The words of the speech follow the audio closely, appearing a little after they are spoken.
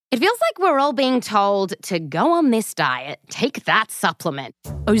It feels like we're all being told to go on this diet, take that supplement.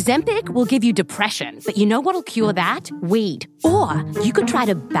 Ozempic will give you depression, but you know what'll cure that? Weed. Or you could try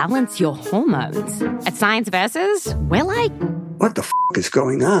to balance your hormones. At Science Versus, we're like, what the is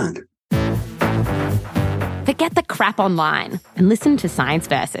going on? Forget the crap online and listen to Science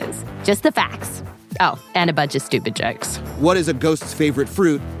Versus. Just the facts. Oh, and a bunch of stupid jokes. What is a ghost's favorite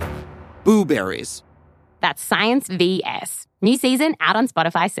fruit? Blueberries. That's Science VS. New season out on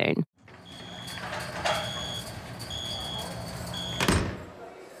Spotify soon.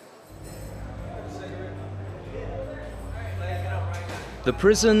 The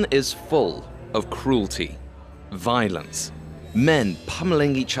prison is full of cruelty, violence, men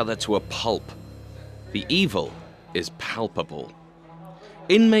pummeling each other to a pulp. The evil is palpable.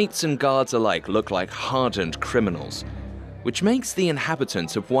 Inmates and guards alike look like hardened criminals, which makes the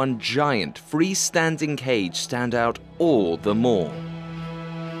inhabitants of one giant freestanding cage stand out all the more.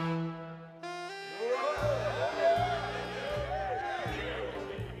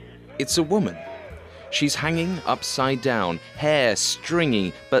 It's a woman. She's hanging upside down, hair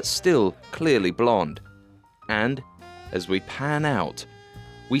stringy but still clearly blonde. And as we pan out,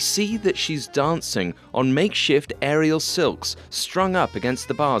 we see that she's dancing on makeshift aerial silks strung up against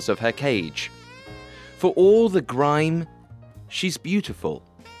the bars of her cage. For all the grime, she's beautiful,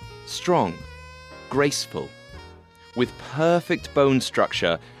 strong, graceful, with perfect bone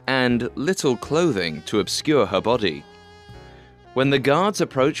structure and little clothing to obscure her body. When the guards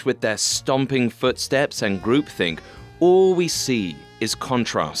approach with their stomping footsteps and groupthink, all we see is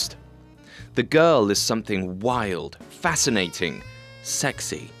contrast. The girl is something wild, fascinating,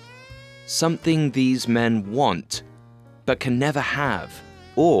 sexy. Something these men want, but can never have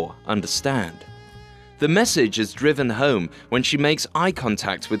or understand. The message is driven home when she makes eye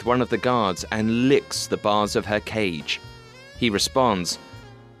contact with one of the guards and licks the bars of her cage. He responds,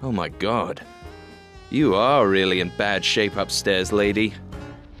 "Oh my God, you are really in bad shape upstairs, lady."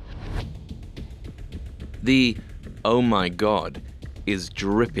 The "oh my God" is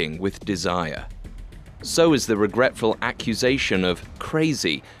dripping with desire. So is the regretful accusation of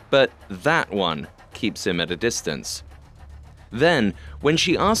crazy, but that one keeps him at a distance. Then, when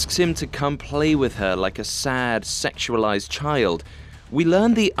she asks him to come play with her like a sad, sexualized child, we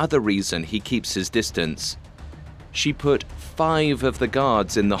learn the other reason he keeps his distance. She put 5 of the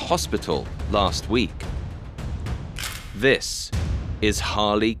guards in the hospital last week. This is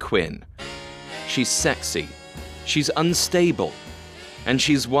Harley Quinn. She's sexy, she's unstable, and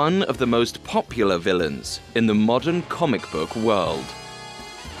she's one of the most popular villains in the modern comic book world.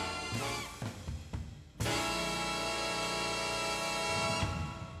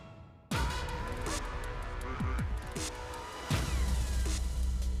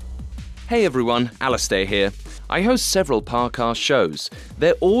 Hey everyone, Alastair here. I host several podcast shows.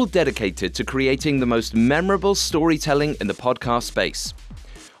 They're all dedicated to creating the most memorable storytelling in the podcast space.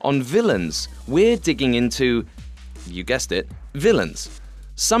 On Villains, we're digging into, you guessed it, villains.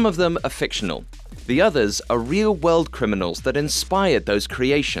 Some of them are fictional. The others are real-world criminals that inspired those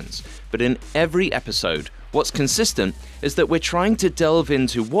creations. But in every episode, what's consistent is that we're trying to delve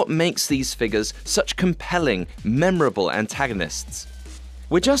into what makes these figures such compelling, memorable antagonists.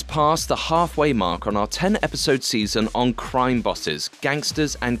 We're just past the halfway mark on our 10-episode season on crime bosses,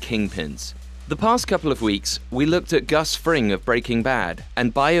 gangsters, and kingpins. The past couple of weeks, we looked at Gus Fring of Breaking Bad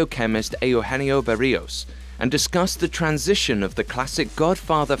and biochemist Eugenio Barrios, and discussed the transition of the classic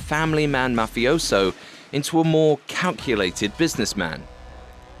Godfather family man mafioso into a more calculated businessman.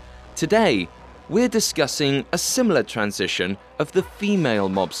 Today, we're discussing a similar transition of the female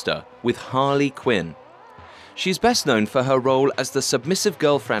mobster with Harley Quinn. She's best known for her role as the submissive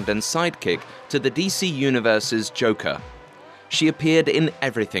girlfriend and sidekick to the DC Universe's Joker. She appeared in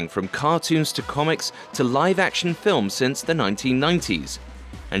everything from cartoons to comics to live-action films since the 1990s,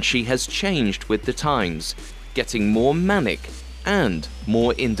 and she has changed with the times, getting more manic and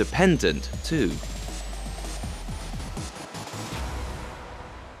more independent too.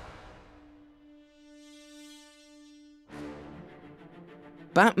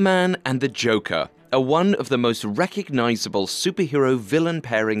 Batman and the Joker are one of the most recognizable superhero-villain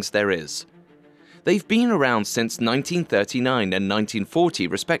pairings there is. They've been around since 1939 and 1940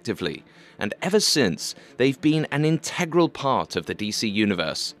 respectively, and ever since, they've been an integral part of the DC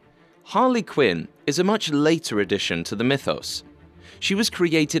Universe. Harley Quinn is a much later addition to the mythos. She was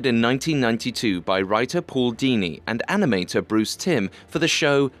created in 1992 by writer Paul Dini and animator Bruce Timm for the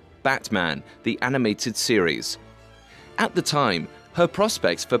show Batman, the animated series. At the time, her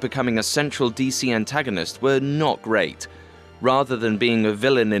prospects for becoming a central DC antagonist were not great. Rather than being a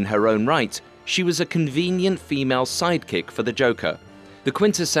villain in her own right, she was a convenient female sidekick for the Joker. The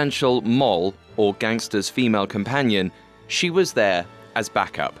quintessential moll, or gangster's female companion, she was there as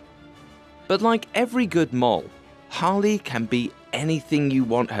backup. But like every good moll, Harley can be anything you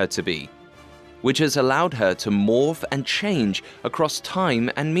want her to be, which has allowed her to morph and change across time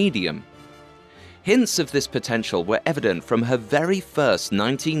and medium. Hints of this potential were evident from her very first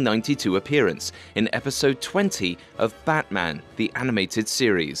 1992 appearance in episode 20 of Batman, the animated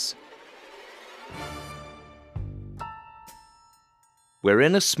series. We're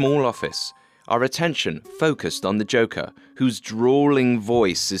in a small office, our attention focused on the Joker, whose drawling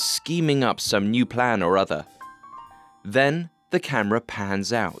voice is scheming up some new plan or other. Then the camera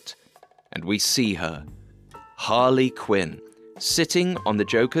pans out, and we see her, Harley Quinn, sitting on the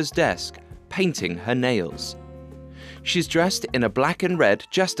Joker's desk, painting her nails. She's dressed in a black and red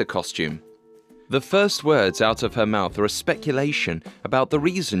jester costume. The first words out of her mouth are a speculation about the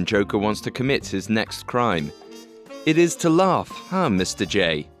reason Joker wants to commit his next crime. "It is to laugh, huh, Mr.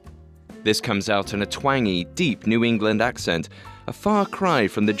 J?" This comes out in a twangy, deep New England accent, a far cry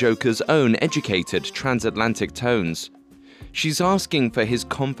from the Joker's own educated transatlantic tones. She's asking for his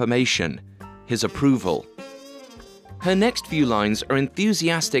confirmation, his approval. Her next few lines are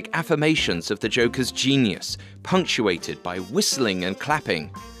enthusiastic affirmations of the Joker's genius, punctuated by whistling and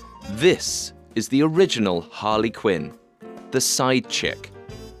clapping. This is the original Harley Quinn, the side chick,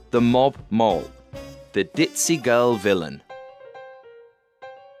 the mob moll, the ditzy girl villain.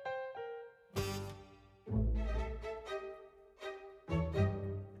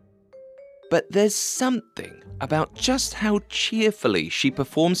 But there's something about just how cheerfully she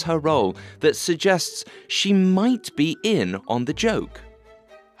performs her role that suggests she might be in on the joke.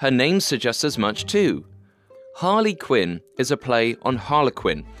 Her name suggests as much too. Harley Quinn is a play on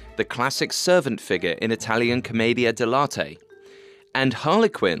Harlequin, the classic servant figure in Italian commedia dell'arte. And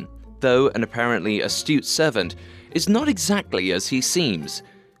Harlequin, though an apparently astute servant, is not exactly as he seems.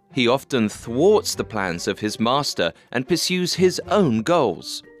 He often thwarts the plans of his master and pursues his own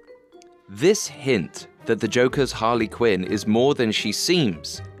goals. This hint that the Joker's Harley Quinn is more than she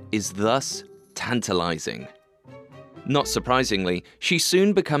seems is thus tantalizing. Not surprisingly, she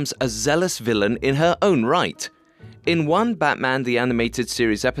soon becomes a zealous villain in her own right. In one Batman the Animated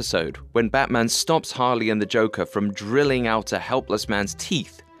Series episode, when Batman stops Harley and the Joker from drilling out a helpless man's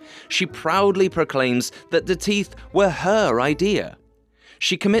teeth, she proudly proclaims that the teeth were her idea.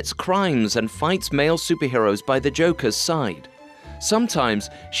 She commits crimes and fights male superheroes by the Joker's side. Sometimes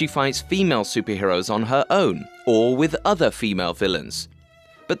she fights female superheroes on her own, or with other female villains.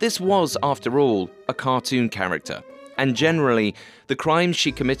 But this was, after all, a cartoon character, and generally, the crimes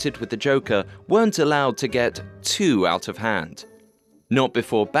she committed with the Joker weren't allowed to get too out of hand. Not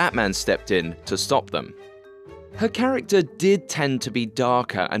before Batman stepped in to stop them. Her character did tend to be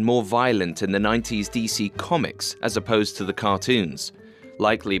darker and more violent in the 90s DC comics as opposed to the cartoons.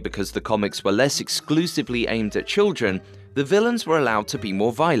 Likely because the comics were less exclusively aimed at children, the villains were allowed to be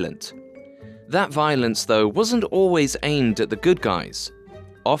more violent. That violence, though, wasn't always aimed at the good guys.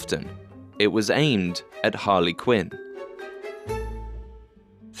 Often, it was aimed at Harley Quinn.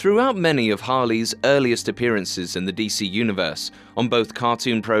 Throughout many of Harley's earliest appearances in the DC universe, on both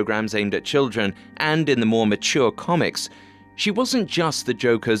cartoon programs aimed at children and in the more mature comics, she wasn't just the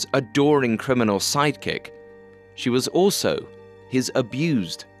Joker's adoring criminal sidekick. She was also his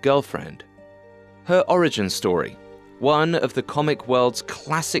abused girlfriend. Her origin story, one of the comic world's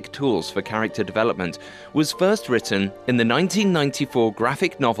classic tools for character development, was first written in the 1994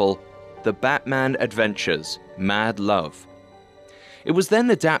 graphic novel The Batman Adventures: Mad Love. It was then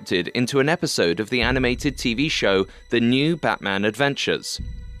adapted into an episode of the animated TV show The New Batman Adventures.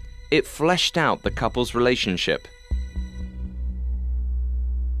 It fleshed out the couple's relationship.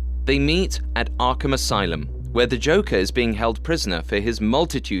 They meet at Arkham Asylum, where the Joker is being held prisoner for his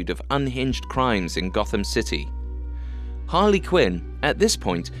multitude of unhinged crimes in Gotham City. Harley Quinn, at this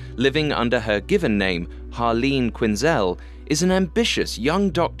point living under her given name, Harleen Quinzel, is an ambitious young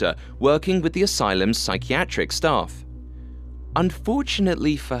doctor working with the asylum's psychiatric staff.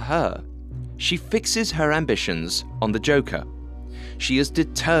 Unfortunately for her, she fixes her ambitions on the Joker. She is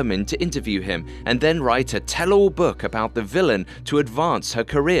determined to interview him and then write a tell-all book about the villain to advance her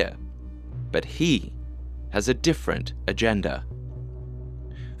career. But he has a different agenda.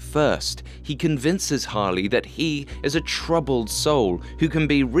 First, he convinces Harley that he is a troubled soul who can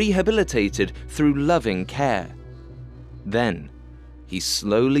be rehabilitated through loving care. Then, he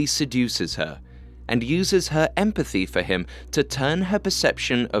slowly seduces her and uses her empathy for him to turn her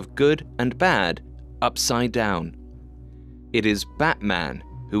perception of good and bad upside down. It is Batman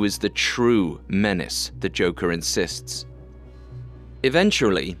who is the true menace, the Joker insists.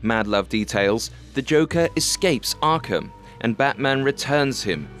 Eventually, Mad Love details, the Joker escapes Arkham and Batman returns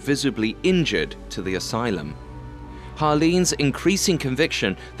him, visibly injured, to the asylum. Harleen's increasing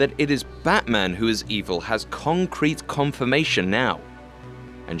conviction that it is Batman who is evil has concrete confirmation now,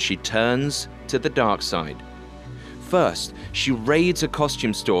 and she turns to the dark side. First, she raids a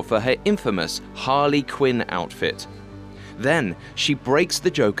costume store for her infamous Harley Quinn outfit. Then, she breaks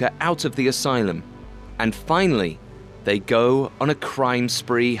the Joker out of the asylum. And finally, they go on a crime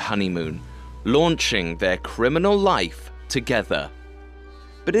spree honeymoon, launching their criminal life together.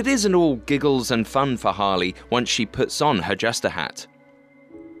 But it isn't all giggles and fun for Harley once she puts on her jester hat.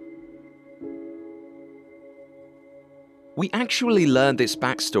 We actually learn this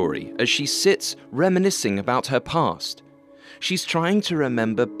backstory as she sits reminiscing about her past. She's trying to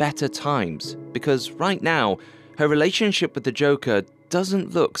remember better times because right now, her relationship with the Joker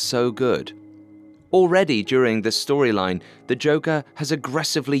doesn't look so good. Already during this storyline, the Joker has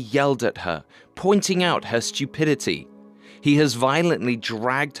aggressively yelled at her, pointing out her stupidity. He has violently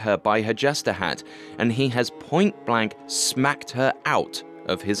dragged her by her jester hat, and he has point-blank smacked her out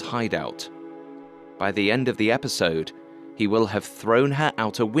of his hideout. By the end of the episode, he will have thrown her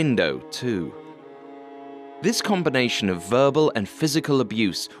out a window too. This combination of verbal and physical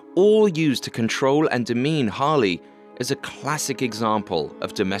abuse, all used to control and demean Harley, is a classic example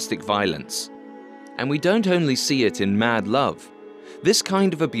of domestic violence. And we don't only see it in Mad Love. This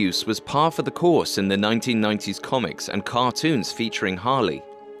kind of abuse was par for the course in the 1990s comics and cartoons featuring Harley.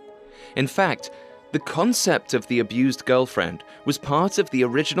 In fact, the concept of the abused girlfriend was part of the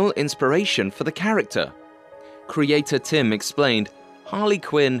original inspiration for the character. Creator Tim explained, "Harley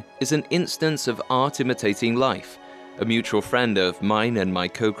Quinn is an instance of art imitating life. A mutual friend of mine and my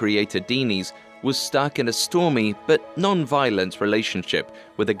co-creator Deanie's was stuck in a stormy but non-violent relationship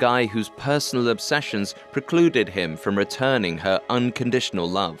with a guy whose personal obsessions precluded him from returning her unconditional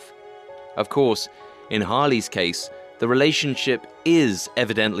love. Of course, in Harley's case, the relationship is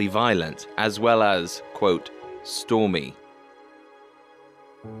evidently violent as well as, quote, stormy."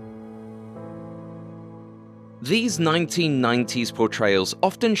 These 1990s portrayals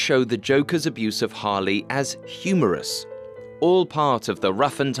often show the Joker's abuse of Harley as humorous, all part of the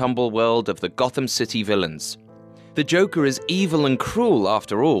rough-and-tumble world of the Gotham City villains. The Joker is evil and cruel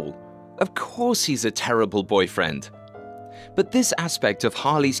after all. Of course he's a terrible boyfriend. But this aspect of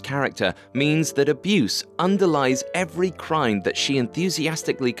Harley's character means that abuse underlies every crime that she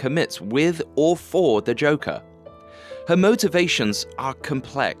enthusiastically commits with or for the Joker. Her motivations are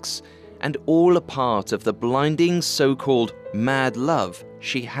complex, and all a part of the blinding so-called mad love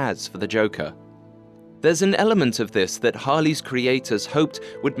she has for the Joker. There's an element of this that Harley's creators hoped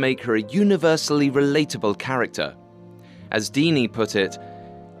would make her a universally relatable character. As Deanie put it,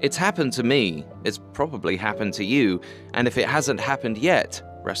 "It's happened to me, it's probably happened to you, and if it hasn't happened yet,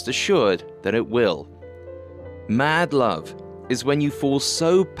 rest assured that it will." Mad love is when you fall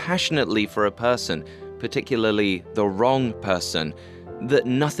so passionately for a person, particularly the wrong person, that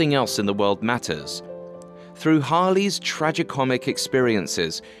nothing else in the world matters. Through Harley's tragicomic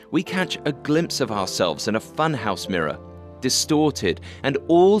experiences, we catch a glimpse of ourselves in a funhouse mirror, distorted and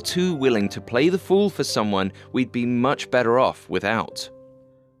all too willing to play the fool for someone we'd be much better off without.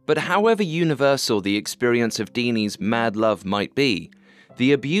 But however universal the experience of Deanie's mad love might be,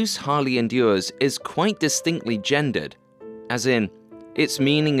 the abuse Harley endures is quite distinctly gendered, as in, its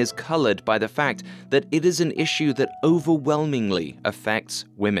meaning is colored by the fact that it is an issue that overwhelmingly affects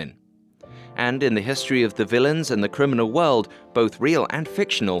women. And in the history of the villains and the criminal world, both real and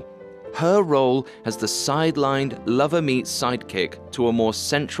fictional, her role as the sidelined lover-meets sidekick to a more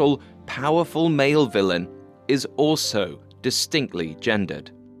central, powerful male villain is also distinctly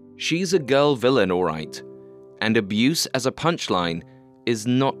gendered. She's a girl villain, all right, and abuse as a punchline is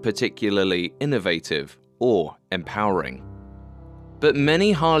not particularly innovative or empowering. But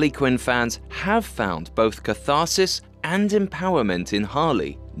many Harley Quinn fans have found both catharsis and empowerment in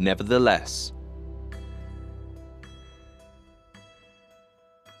Harley, nevertheless.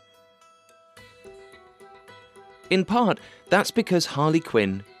 In part, that's because Harley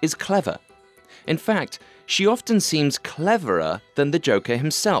Quinn is clever. In fact, she often seems cleverer than the Joker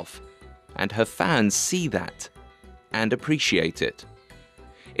himself, and her fans see that and appreciate it.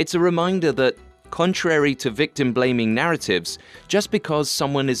 It's a reminder that, contrary to victim-blaming narratives, just because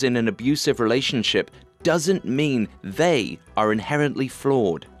someone is in an abusive relationship doesn't mean they are inherently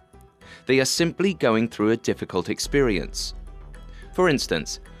flawed. They are simply going through a difficult experience. For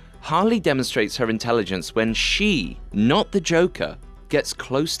instance, Harley demonstrates her intelligence when she, not the Joker, gets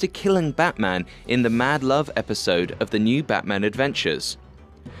close to killing Batman in the Mad Love episode of the new Batman Adventures.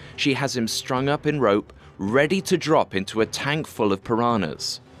 She has him strung up in rope, ready to drop into a tank full of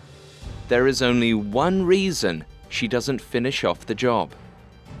piranhas. There is only one reason she doesn't finish off the job.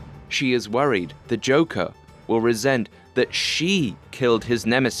 She is worried the Joker will resent that she killed his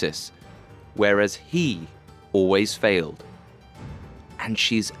nemesis, whereas he always failed. And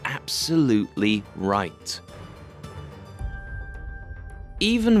she's absolutely right.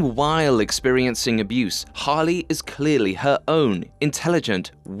 Even while experiencing abuse, Harley is clearly her own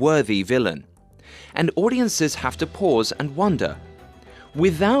intelligent, worthy villain. And audiences have to pause and wonder,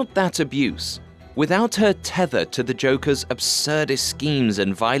 without that abuse, without her tether to the Joker's absurdist schemes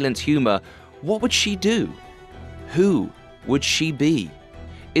and violent humor, what would she do? Who would she be?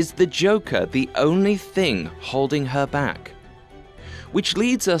 Is the Joker the only thing holding her back? Which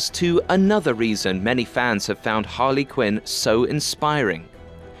leads us to another reason many fans have found Harley Quinn so inspiring.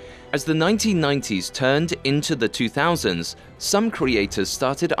 As the 1990s turned into the 2000s, some creators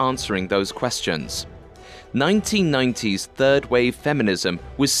started answering those questions. 1990s third-wave feminism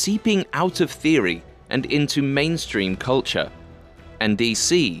was seeping out of theory and into mainstream culture, and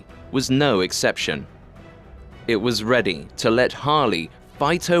DC was no exception. It was ready to let Harley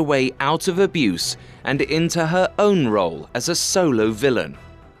fight her way out of abuse and into her own role as a solo villain,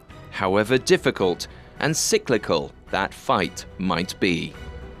 however difficult and cyclical that fight might be.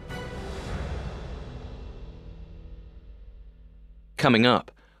 Coming up,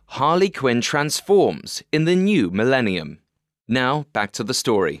 Harley Quinn transforms in the new millennium. Now, back to the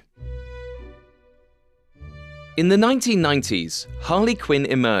story. In the 1990s, Harley Quinn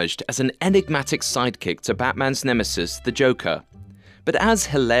emerged as an enigmatic sidekick to Batman's nemesis, the Joker. But as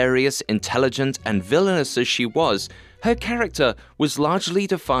hilarious, intelligent, and villainous as she was, her character was largely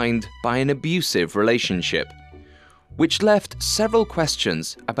defined by an abusive relationship, which left several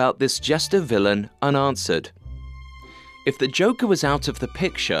questions about this jester villain unanswered. If the Joker was out of the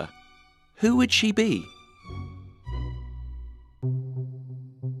picture, who would she be?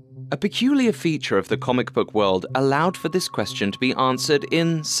 A peculiar feature of the comic book world allowed for this question to be answered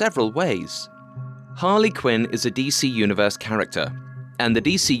in several ways. Harley Quinn is a DC Universe character, and the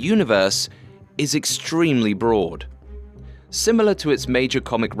DC Universe is extremely broad. Similar to its major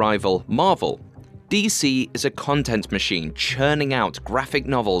comic rival, Marvel, DC is a content machine churning out graphic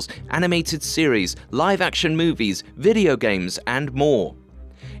novels, animated series, live-action movies, video games, and more.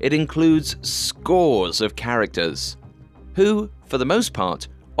 It includes scores of characters, who, for the most part,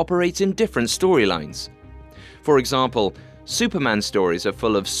 operate in different storylines. For example, Superman stories are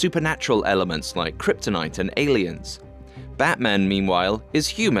full of supernatural elements like kryptonite and aliens. Batman, meanwhile, is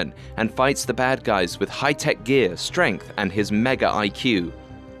human and fights the bad guys with high-tech gear, strength, and his mega IQ.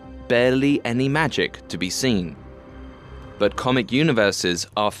 Barely any magic to be seen. But comic universes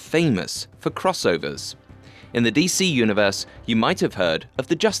are famous for crossovers. In the DC universe, you might have heard of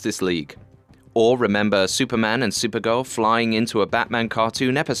the Justice League, or remember Superman and Supergirl flying into a Batman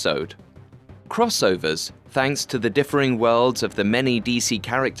cartoon episode. Crossovers, thanks to the differing worlds of the many DC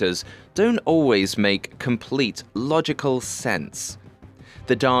characters, don't always make complete logical sense.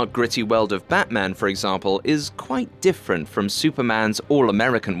 The dark, gritty world of Batman, for example, is quite different from Superman's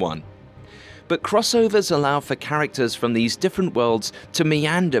all-American one. But crossovers allow for characters from these different worlds to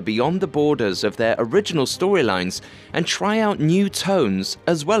meander beyond the borders of their original storylines and try out new tones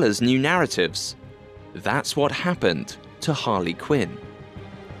as well as new narratives. That's what happened to Harley Quinn.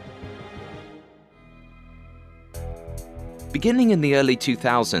 Beginning in the early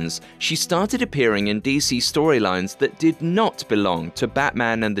 2000s, she started appearing in DC storylines that did not belong to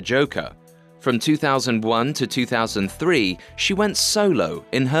Batman and the Joker. From 2001 to 2003, she went solo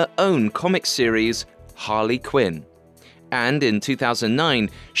in her own comic series, Harley Quinn. And in 2009,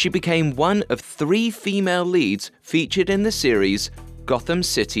 she became one of 3 female leads featured in the series Gotham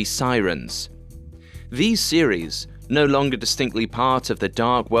City Sirens. These series, no longer distinctly part of the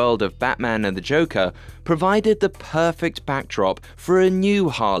dark world of Batman and the Joker, provided the perfect backdrop for a new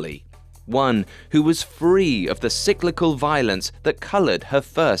Harley, one who was free of the cyclical violence that colored her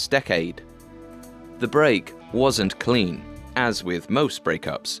first decade. The break wasn't clean, as with most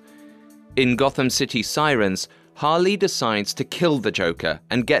breakups. In Gotham City Sirens, Harley decides to kill the Joker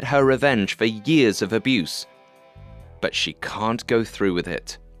and get her revenge for years of abuse. But she can't go through with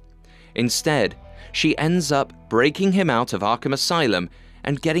it. Instead, she ends up breaking him out of Arkham Asylum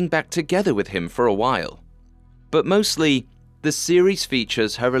and getting back together with him for a while. But mostly, the series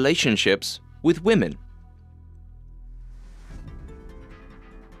features her relationships with women.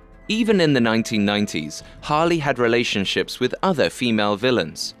 Even in the 1990s, Harley had relationships with other female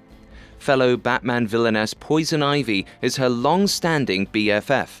villains. Fellow Batman villainess Poison Ivy is her long-standing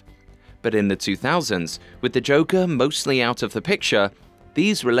BFF. But in the 2000s, with the Joker mostly out of the picture,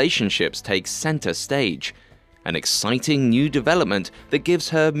 these relationships take center stage, an exciting new development that gives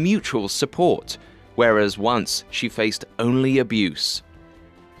her mutual support, whereas once she faced only abuse.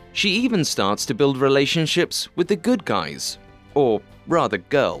 She even starts to build relationships with the good guys, or rather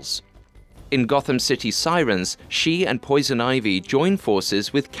girls. In Gotham City Sirens, she and Poison Ivy join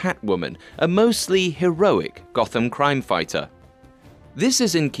forces with Catwoman, a mostly heroic Gotham crime fighter. This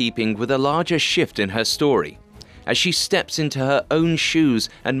is in keeping with a larger shift in her story. As she steps into her own shoes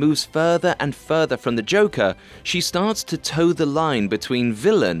and moves further and further from the Joker, she starts to toe the line between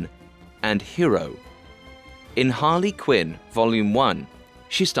villain and hero. In Harley Quinn, Volume 1,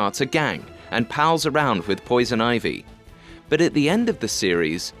 she starts a gang and pals around with Poison Ivy. But at the end of the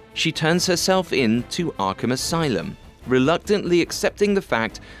series, she turns herself in to Arkham Asylum, reluctantly accepting the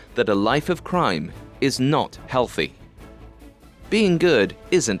fact that a life of crime is not healthy. Being good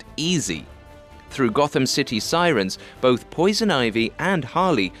isn't easy. Through Gotham City Sirens, both Poison Ivy and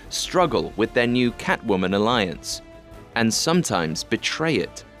Harley struggle with their new Catwoman alliance, and sometimes betray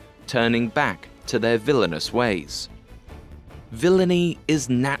it, turning back to their villainous ways. Villainy is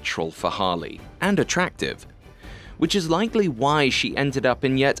natural for Harley, and attractive, which is likely why she ended up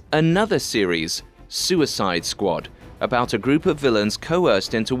in yet another series, Suicide Squad, about a group of villains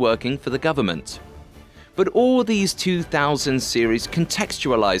coerced into working for the government. But all these 2000 series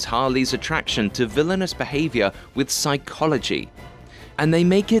contextualize Harley's attraction to villainous behavior with psychology, and they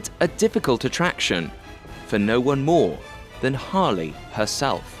make it a difficult attraction for no one more than Harley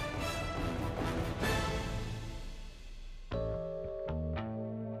herself.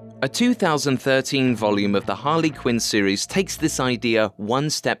 A 2013 volume of the Harley Quinn series takes this idea one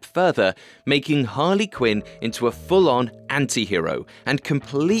step further, making Harley Quinn into a full-on anti-hero and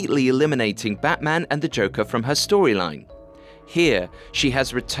completely eliminating Batman and the Joker from her storyline. Here, she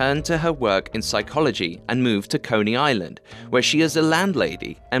has returned to her work in psychology and moved to Coney Island, where she is a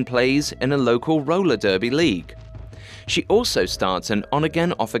landlady and plays in a local roller derby league. She also starts an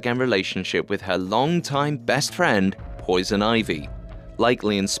on-again, off-again relationship with her longtime best friend, Poison Ivy,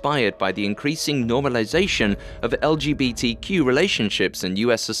 likely inspired by the increasing normalization of LGBTQ relationships in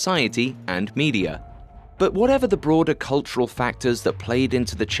US society and media. But whatever the broader cultural factors that played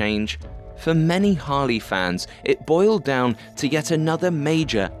into the change, for many Harley fans, it boiled down to yet another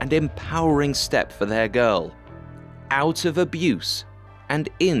major and empowering step for their girl, out of abuse and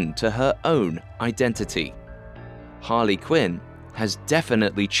into her own identity. Harley Quinn has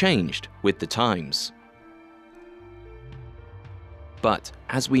definitely changed with the times. But,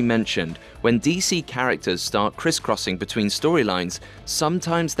 as we mentioned, when DC characters start crisscrossing between storylines,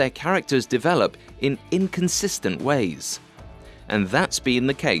 sometimes their characters develop in inconsistent ways. And that's been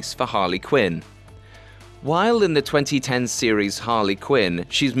the case for Harley Quinn. While in the 2010 series Harley Quinn,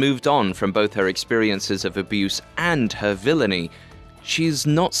 she's moved on from both her experiences of abuse and her villainy, she's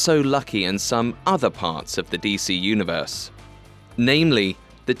not so lucky in some other parts of the DC universe. Namely,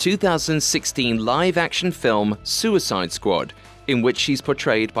 the 2016 live-action film Suicide Squad, in which she's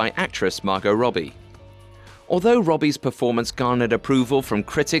portrayed by actress Margot Robbie. Although Robbie's performance garnered approval from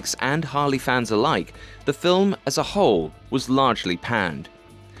critics and Harley fans alike, the film as a whole was largely panned.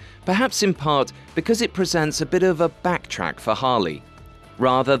 Perhaps in part because it presents a bit of a backtrack for Harley.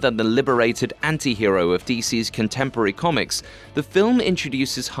 Rather than the liberated anti-hero of DC's contemporary comics, the film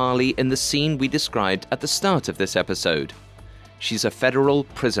introduces Harley in the scene we described at the start of this episode. She's a federal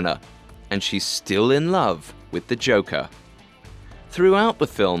prisoner, and she's still in love with the Joker. Throughout the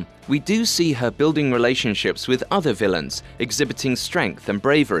film, we do see her building relationships with other villains, exhibiting strength and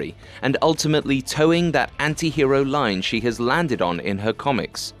bravery, and ultimately towing that anti-hero line she has landed on in her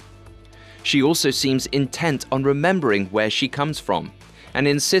comics. She also seems intent on remembering where she comes from, and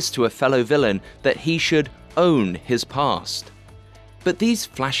insists to a fellow villain that he should own his past. But these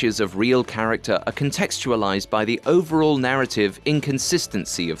flashes of real character are contextualized by the overall narrative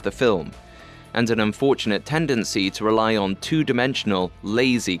inconsistency of the film, and an unfortunate tendency to rely on two-dimensional,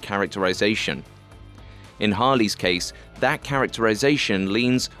 lazy characterization. In Harley's case, that characterization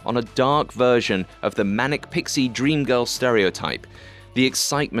leans on a dark version of the manic pixie dream girl stereotype. The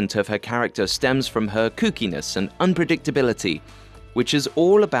excitement of her character stems from her kookiness and unpredictability, which is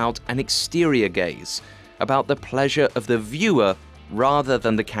all about an exterior gaze, about the pleasure of the viewer rather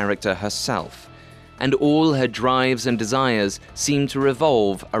than the character herself. And all her drives and desires seem to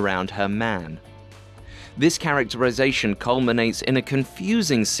revolve around her man. This characterization culminates in a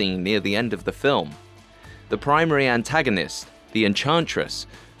confusing scene near the end of the film. The primary antagonist, the Enchantress,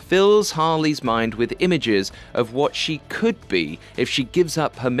 fills Harley's mind with images of what she could be if she gives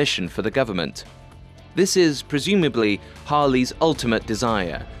up her mission for the government. This is presumably Harley's ultimate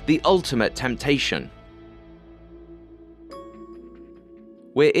desire, the ultimate temptation.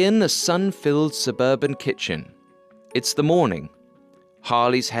 We're in a sun-filled suburban kitchen. It's the morning.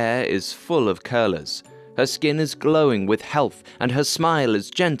 Harley's hair is full of curlers, her skin is glowing with health, and her smile is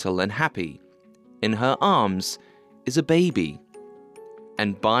gentle and happy. In her arms is a baby,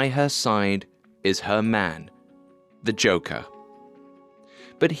 and by her side is her man, the Joker.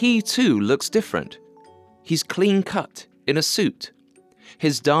 But he too looks different. He's clean cut, in a suit.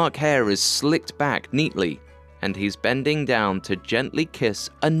 His dark hair is slicked back neatly, and he's bending down to gently kiss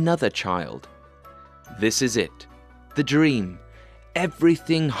another child. This is it, the dream,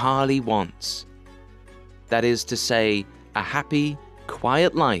 everything Harley wants. That is to say, a happy,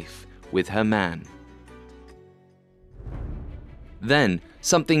 quiet life with her man. Then,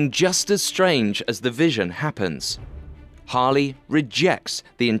 something just as strange as the vision happens. Harley rejects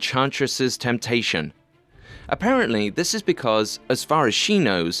the Enchantress's temptation. Apparently, this is because, as far as she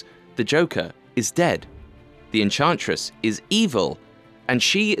knows, the Joker is dead. The Enchantress is evil, and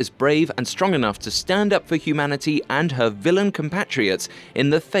she is brave and strong enough to stand up for humanity and her villain compatriots in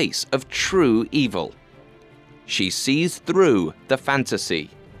the face of true evil. She sees through the fantasy.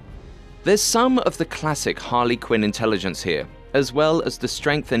 There's some of the classic Harley Quinn intelligence here, as well as the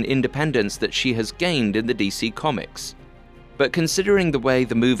strength and independence that she has gained in the DC comics. But considering the way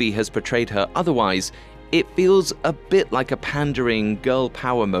the movie has portrayed her otherwise, it feels a bit like a pandering girl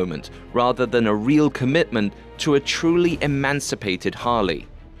power moment rather than a real commitment to a truly emancipated Harley.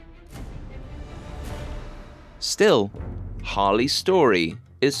 Still, Harley's story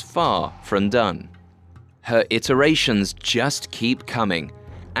is far from done. Her iterations just keep coming,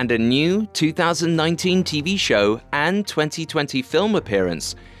 and a new 2019 TV show and 2020 film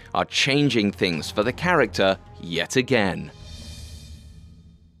appearance are changing things for the character yet again.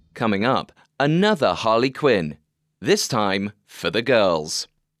 Coming up, another Harley Quinn, this time for the girls.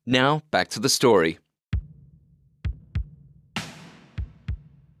 Now, back to the story.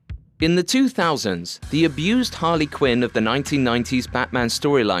 In the 2000s, the abused Harley Quinn of the 1990s Batman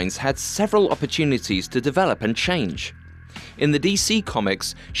storylines had several opportunities to develop and change. In the DC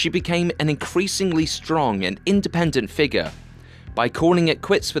comics, she became an increasingly strong and independent figure. By calling it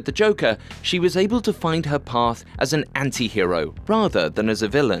quits with the Joker, she was able to find her path as an anti-hero rather than as a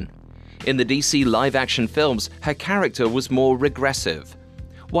villain. In the DC live-action films, her character was more regressive.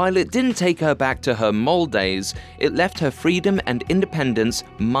 While it didn't take her back to her mole days, it left her freedom and independence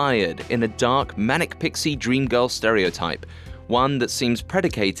mired in a dark, manic pixie dream girl stereotype, one that seems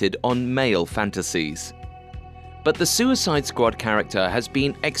predicated on male fantasies. But the Suicide Squad character has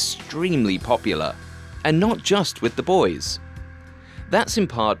been extremely popular, and not just with the boys. That's in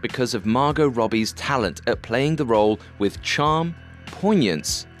part because of Margot Robbie's talent at playing the role with charm,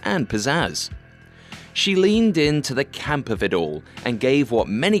 poignance, and pizzazz. She leaned into the camp of it all and gave what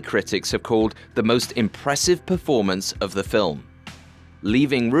many critics have called the most impressive performance of the film,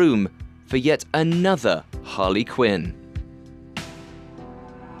 leaving room for yet another Harley Quinn.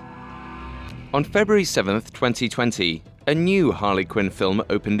 On February 7th, 2020, a new Harley Quinn film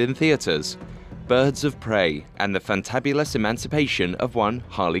opened in theaters, Birds of Prey and the Fantabulous Emancipation of One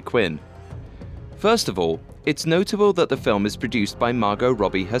Harley Quinn. First of all, it's notable that the film is produced by Margot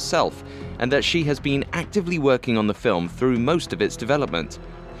Robbie herself, and that she has been actively working on the film through most of its development.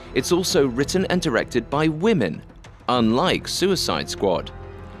 It's also written and directed by women, unlike Suicide Squad.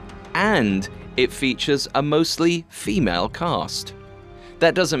 And it features a mostly female cast.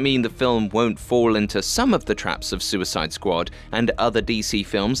 That doesn't mean the film won't fall into some of the traps of Suicide Squad and other DC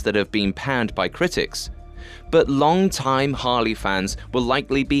films that have been panned by critics. But long-time Harley fans will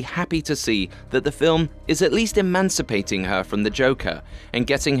likely be happy to see that the film is at least emancipating her from the Joker and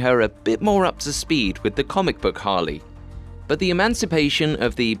getting her a bit more up to speed with the comic book Harley. But the emancipation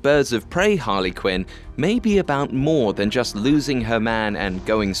of the Birds of Prey Harley Quinn may be about more than just losing her man and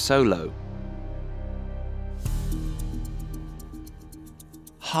going solo.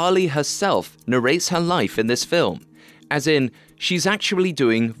 Harley herself narrates her life in this film, as in, she's actually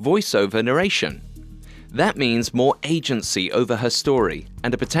doing voiceover narration. That means more agency over her story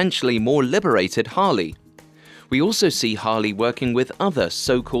and a potentially more liberated Harley. We also see Harley working with other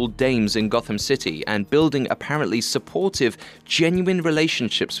so-called dames in Gotham City and building apparently supportive, genuine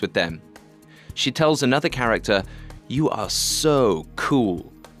relationships with them. She tells another character, "You are so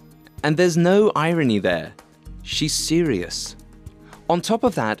cool." And there's no irony there. She's serious. On top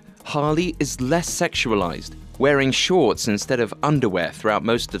of that, Harley is less sexualized, wearing shorts instead of underwear throughout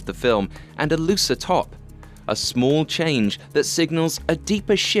most of the film and a looser top. A small change that signals a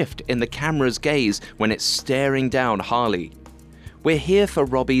deeper shift in the camera's gaze when it's staring down Harley. We're here for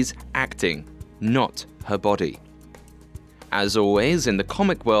Robbie's acting, not her body. As always in the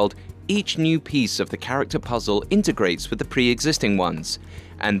comic world, each new piece of the character puzzle integrates with the pre-existing ones,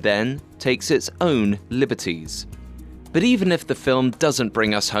 and then takes its own liberties. But even if the film doesn't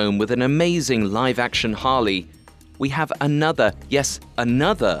bring us home with an amazing live-action Harley, we have another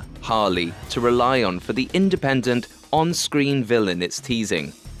Harley to rely on for the independent, on-screen villain it's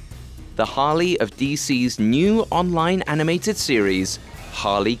teasing. The Harley of DC's new online animated series,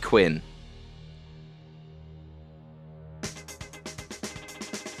 Harley Quinn.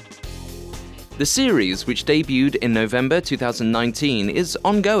 The series, which debuted in November 2019, is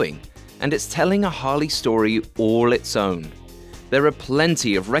ongoing, and it's telling a Harley story all its own. There are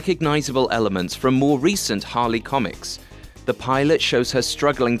plenty of recognizable elements from more recent Harley comics. The pilot shows her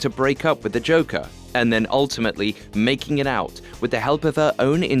struggling to break up with the Joker, and then ultimately making it out with the help of her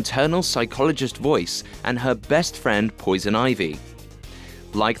own internal psychologist voice and her best friend Poison Ivy.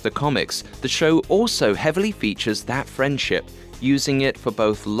 Like the comics, the show also heavily features that friendship, using it for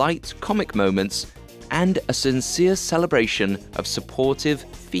both light comic moments and a sincere celebration of supportive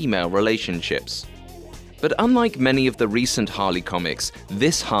female relationships. But unlike many of the recent Harley comics,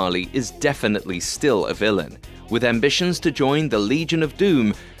 this Harley is definitely still a villain, with ambitions to join the Legion of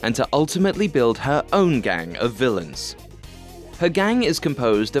Doom and to ultimately build her own gang of villains. Her gang is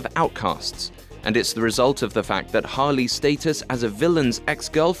composed of outcasts, and it's the result of the fact that Harley's status as a villain's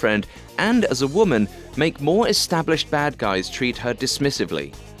ex-girlfriend and as a woman make more established bad guys treat her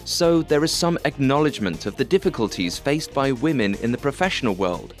dismissively. So there is some acknowledgement of the difficulties faced by women in the professional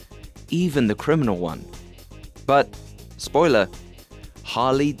world, even the criminal one. But, spoiler,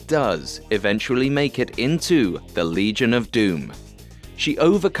 Harley does eventually make it into the Legion of Doom. She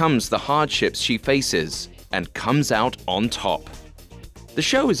overcomes the hardships she faces and comes out on top. The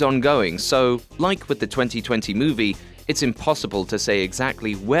show is ongoing, so, like with the 2020 movie, it's impossible to say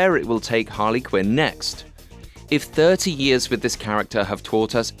exactly where it will take Harley Quinn next. If 30 years with this character have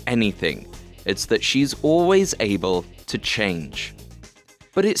taught us anything, it's that she's always able to change.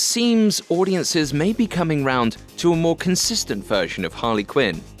 But it seems audiences may be coming round to a more consistent version of Harley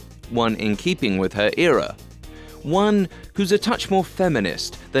Quinn, one in keeping with her era. One who's a touch more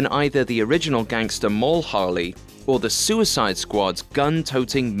feminist than either the original gangster mole Harley or the Suicide Squad's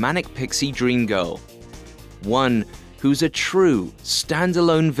gun-toting manic pixie dream girl. One who's a true,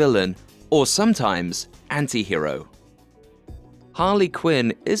 standalone villain, or sometimes anti-hero. Harley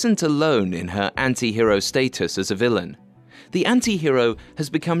Quinn isn't alone in her anti-hero status as a villain. The anti-hero has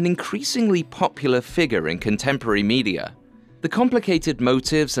become an increasingly popular figure in contemporary media. The complicated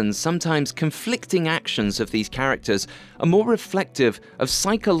motives and sometimes conflicting actions of these characters are more reflective of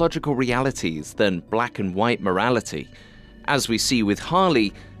psychological realities than black and white morality. As we see with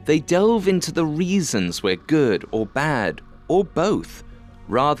Harley, they delve into the reasons we're good or bad, or both,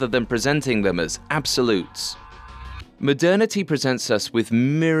 rather than presenting them as absolutes. Modernity presents us with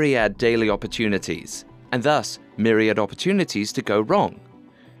myriad daily opportunities, and thus myriad opportunities to go wrong.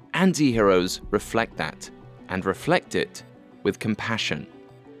 Anti-heroes reflect that, and reflect it with compassion.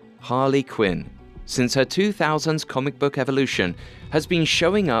 Harley Quinn, since her 2000s comic book evolution, has been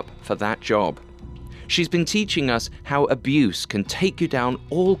showing up for that job. She's been teaching us how abuse can take you down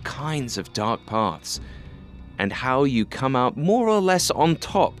all kinds of dark paths, and how you come out more or less on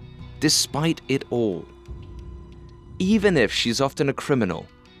top despite it all. Even if she's often a criminal,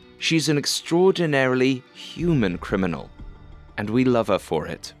 she's an extraordinarily human criminal, and we love her for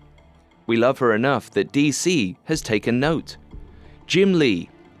it. We love her enough that DC has taken note. Jim Lee,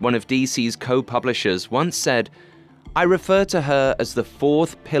 one of DC's co-publishers, once said, "I refer to her as the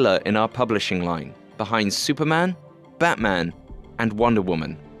fourth pillar in our publishing line, behind Superman, Batman, and Wonder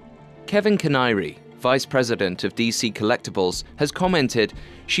Woman." Kevin Canary, vice president of DC Collectibles, has commented,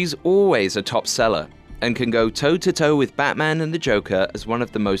 "She's always a top seller and can go toe-to-toe with Batman and the Joker as one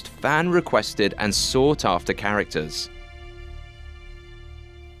of the most fan-requested and sought-after characters."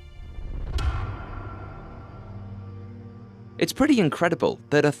 It's pretty incredible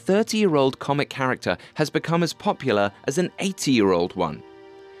that a 30-year-old comic character has become as popular as an 80-year-old one.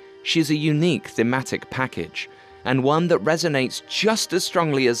 She's a unique thematic package, and one that resonates just as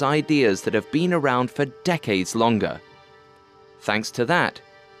strongly as ideas that have been around for decades longer. Thanks to that,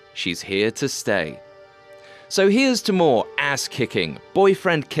 she's here to stay. So here's to more ass-kicking,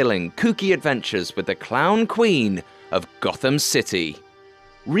 boyfriend-killing, kooky adventures with the Clown Queen of Gotham City.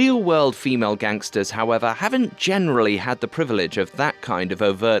 Real-world female gangsters, however, haven't generally had the privilege of that kind of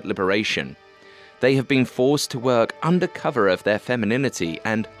overt liberation. They have been forced to work under cover of their femininity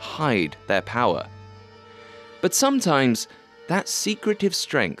and hide their power. But sometimes, that secretive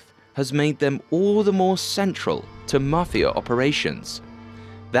strength has made them all the more central to mafia operations.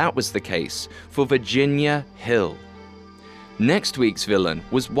 That was the case for Virginia Hill. Next week's villain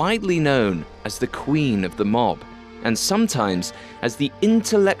was widely known as the Queen of the Mob, and sometimes as the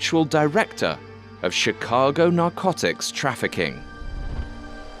intellectual director of Chicago narcotics trafficking.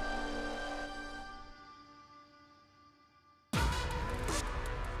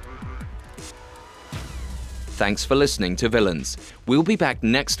 Thanks for listening to Villains. We'll be back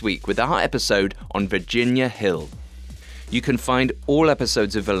next week with our episode on Virginia Hill. You can find all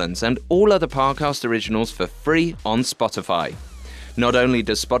episodes of Villains and all other Parcast originals for free on Spotify. Not only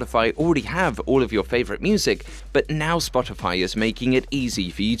does Spotify already have all of your favorite music, but now Spotify is making it easy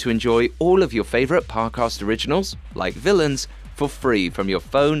for you to enjoy all of your favorite Parcast originals, like Villains, for free from your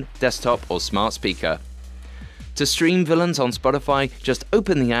phone, desktop, or smart speaker. To stream Villains on Spotify, just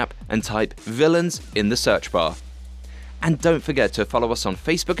open the app and type Villains in the search bar. And don't forget to follow us on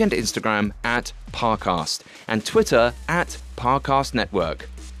Facebook and Instagram at Parcast, and Twitter at Parcast Network.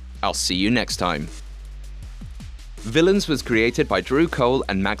 I'll see you next time. Villains was created by Drew Cole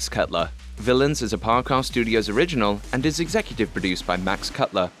and Max Cutler. Villains is a Parcast Studios original and is executive produced by Max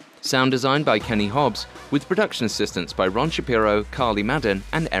Cutler. Sound design by Kenny Hobbs, with production assistance by Ron Shapiro, Carly Madden,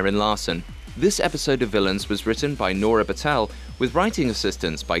 and Erin Larson. This episode of Villains was written by Nora Patel, with writing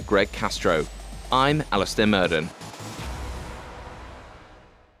assistance by Greg Castro. I'm Alistair Murden.